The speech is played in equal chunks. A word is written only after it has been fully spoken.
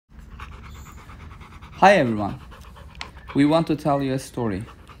Hi everyone, we want to tell you a story.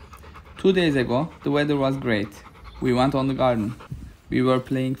 2 days ago, the weather was great. We went on the garden. We were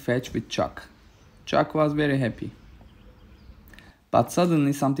playing fetch with Chuck. Chuck was very happy. But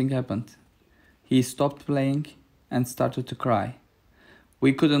suddenly something happened. He stopped playing and started to cry.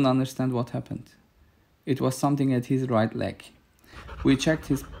 We couldn't understand what happened. It was something at his right leg. We checked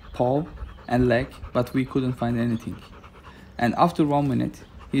his paw and leg, but we couldn't find anything. And after 1 minute,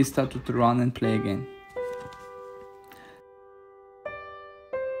 he started to run and play again.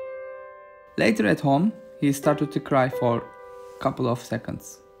 Later at home, he started to cry for a couple of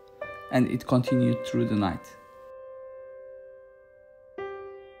seconds, and it continued through the night.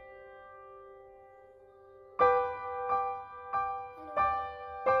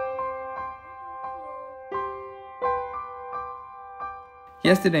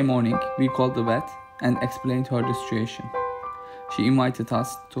 Yesterday morning, we called the vet and explained her the situation. She invited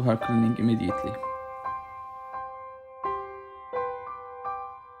us to her clinic immediately.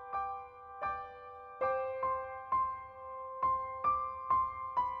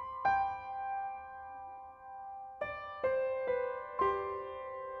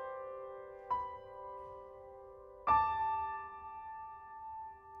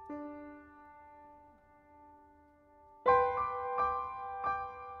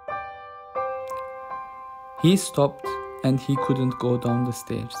 He stopped and he couldn't go down the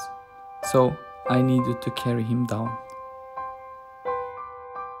stairs, so I needed to carry him down.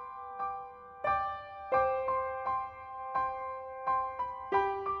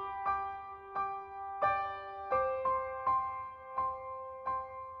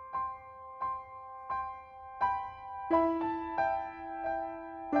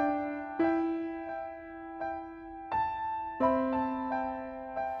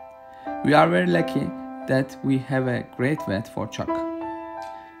 We are very lucky that we have a great vet for Chuck.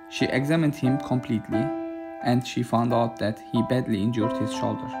 She examined him completely and she found out that he badly injured his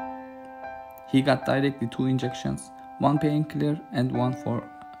shoulder. He got directly 2 injections, one painkiller and one for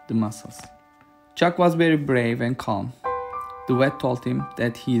the muscles. Chuck was very brave and calm. The vet told him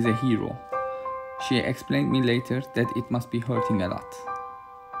that he is a hero. She explained me later that it must be hurting a lot.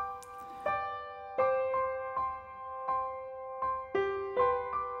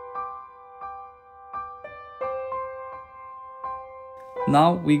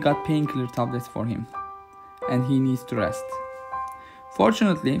 Now we got painkiller tablets for him, and he needs to rest.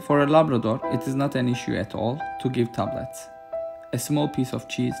 Fortunately for a Labrador, it is not an issue at all to give tablets. A small piece of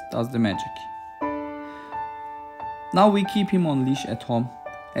cheese does the magic. Now we keep him on leash at home,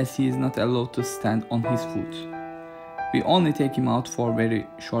 as he is not allowed to stand on his foot. We only take him out for a very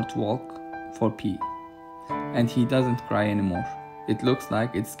short walk for pee, and he doesn't cry anymore. It looks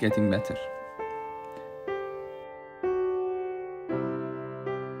like it's getting better.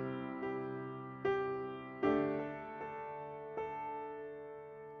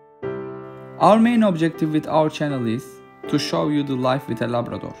 Our main objective with our channel is to show you the life with a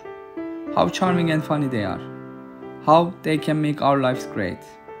Labrador. How charming and funny they are. How they can make our lives great.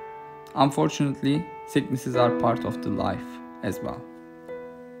 Unfortunately, sicknesses are part of the life as well.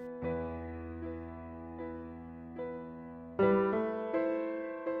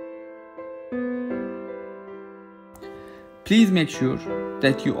 Please make sure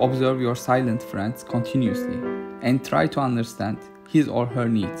that you observe your silent friends continuously and try to understand his or her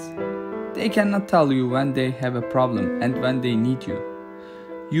needs. They cannot tell you when they have a problem and when they need you.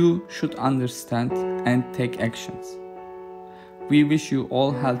 You should understand and take actions. We wish you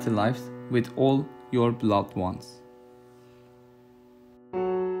all healthy lives with all your beloved ones.